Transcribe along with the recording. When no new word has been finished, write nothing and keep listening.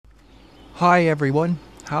Hi everyone,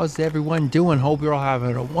 how's everyone doing? Hope you're all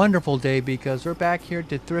having a wonderful day because we're back here at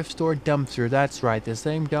the thrift store dumpster. That's right, the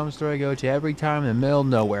same dumpster I go to every time in the middle of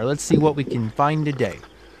nowhere. Let's see what we can find today.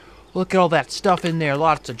 Look at all that stuff in there,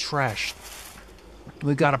 lots of trash.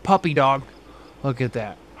 We got a puppy dog. Look at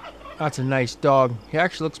that. That's a nice dog. He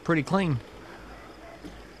actually looks pretty clean.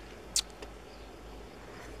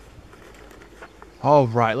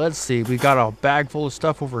 Alright, let's see. We got a bag full of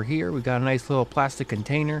stuff over here. We got a nice little plastic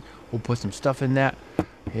container. We'll put some stuff in that.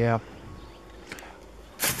 Yeah.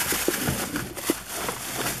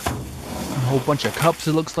 A whole bunch of cups,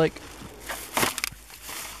 it looks like.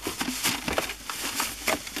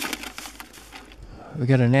 We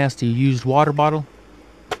got a nasty used water bottle.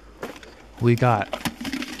 We got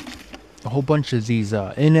a whole bunch of these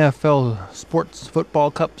NFL sports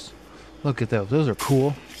football cups. Look at those. Those are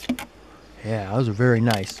cool. Yeah, those are very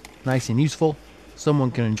nice. Nice and useful. Someone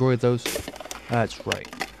can enjoy those. That's right.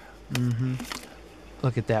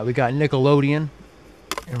 Look at that. We got Nickelodeon.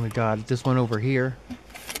 And we got this one over here.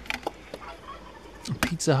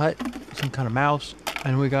 Pizza Hut. Some kind of mouse.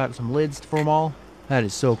 And we got some lids for them all. That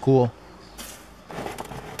is so cool.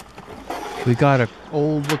 We got an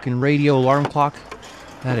old looking radio alarm clock.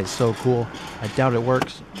 That is so cool. I doubt it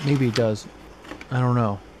works. Maybe it does. I don't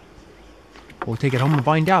know. We'll take it home and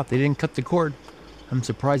find out. They didn't cut the cord. I'm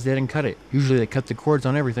surprised they didn't cut it. Usually they cut the cords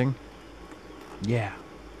on everything. Yeah.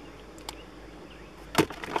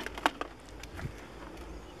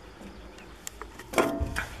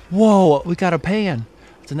 Whoa, we got a pan.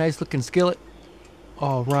 It's a nice looking skillet.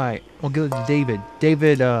 All right, we'll give it to David.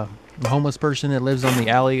 David, a homeless person that lives on the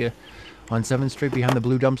alley on 7th Street behind the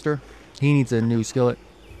blue dumpster. He needs a new skillet.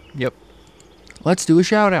 Yep. Let's do a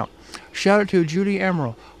shout out. Shout out to Judy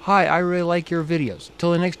Emerald. Hi, I really like your videos.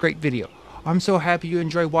 Till the next great video. I'm so happy you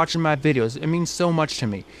enjoy watching my videos. It means so much to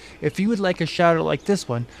me. If you would like a shout out like this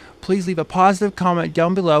one, please leave a positive comment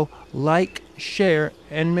down below, like, share,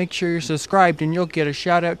 and make sure you're subscribed and you'll get a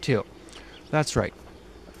shout out too. That's right.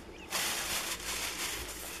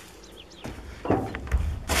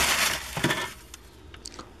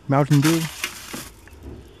 Mountain Dew.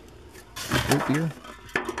 Root beer.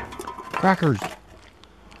 Crackers.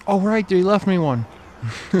 Oh, right, they left me one.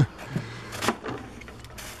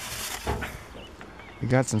 We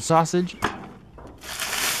got some sausage.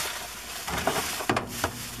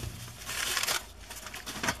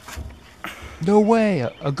 No way,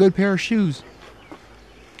 a good pair of shoes.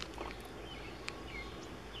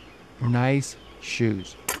 Nice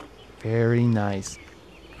shoes. Very nice.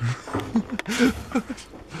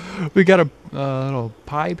 We got a little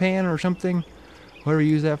pie pan or something. What do we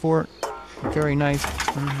use that for? Very nice.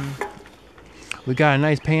 We got a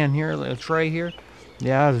nice pan here, a tray here.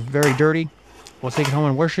 Yeah, it's very dirty. We'll take it home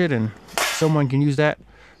and wash it, and someone can use that.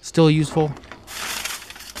 Still useful.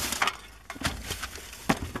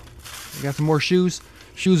 We got some more shoes.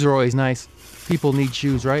 Shoes are always nice. People need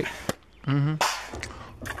shoes, right?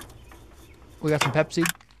 We got some Pepsi,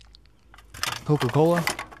 Coca-Cola,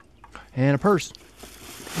 and a purse.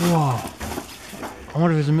 Whoa. I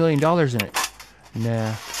wonder if there's $1 million in it.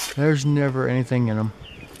 Nah, there's never anything in them.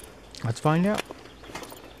 Let's find out.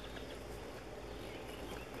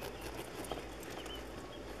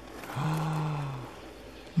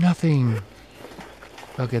 Nothing.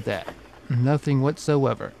 Look at that. Nothing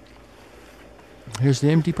whatsoever. Here's the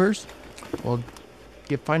empty purse. Well,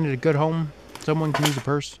 find it a good home. Someone can use a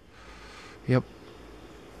purse. Yep.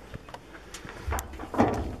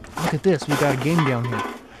 Look at this. We got a game down here.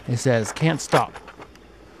 It says, can't stop.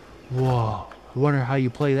 Whoa. I wonder how you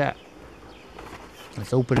play that.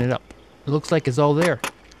 Let's open it up. It looks like it's all there.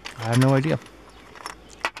 I have no idea.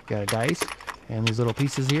 Got a dice. And these little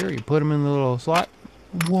pieces here. You put them in the little slot.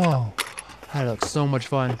 Whoa. That looks so much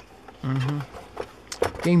fun.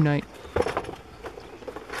 Game night.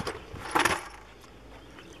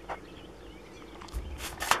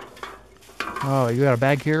 Oh, you got a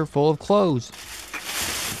bag here full of clothes.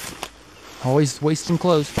 Always wasting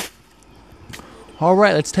clothes.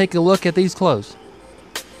 Alright, let's take a look at these clothes.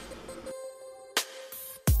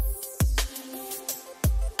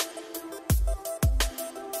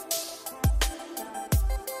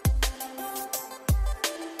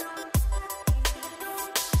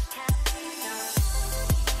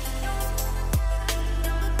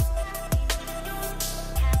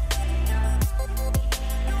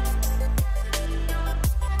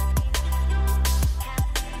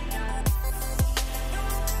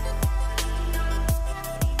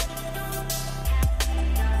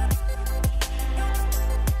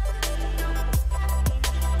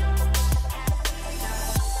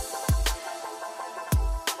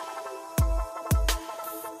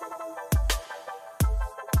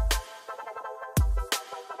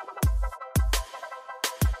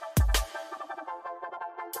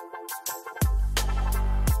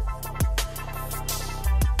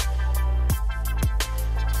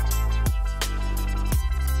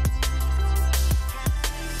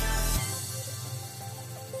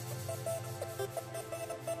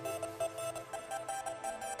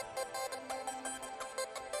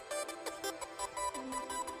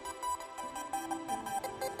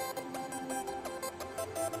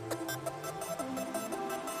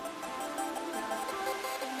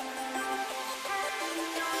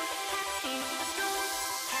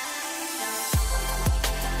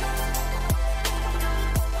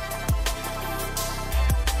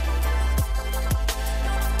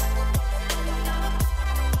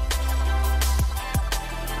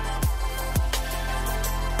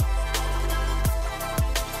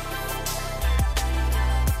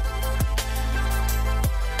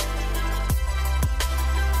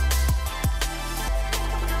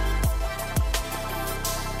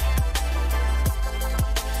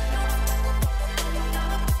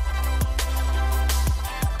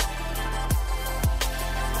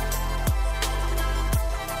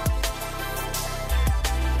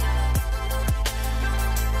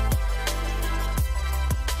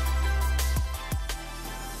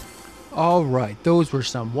 All right, those were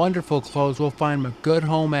some wonderful clothes. We'll find them a good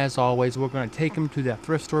home as always. We're going to take them to that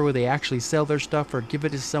thrift store where they actually sell their stuff, or give it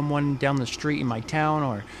to someone down the street in my town,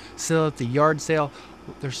 or sell it at the yard sale.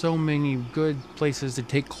 There's so many good places to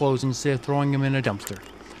take clothes instead of throwing them in a dumpster.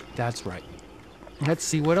 That's right. Let's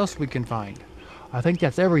see what else we can find. I think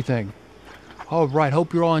that's everything. All right,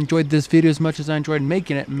 hope you all enjoyed this video as much as I enjoyed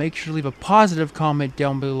making it. Make sure to leave a positive comment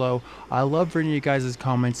down below. I love reading you guys'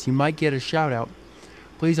 comments. You might get a shout out.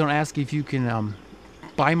 Please don't ask if you can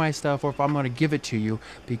buy my stuff or if I'm going to give it to you,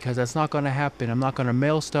 because that's not going to happen. I'm not going to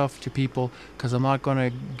mail stuff to people because I'm not going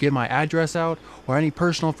to give my address out or any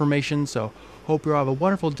personal information. So hope you all have a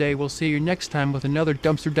wonderful day. We'll see you next time with another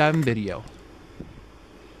dumpster diving video.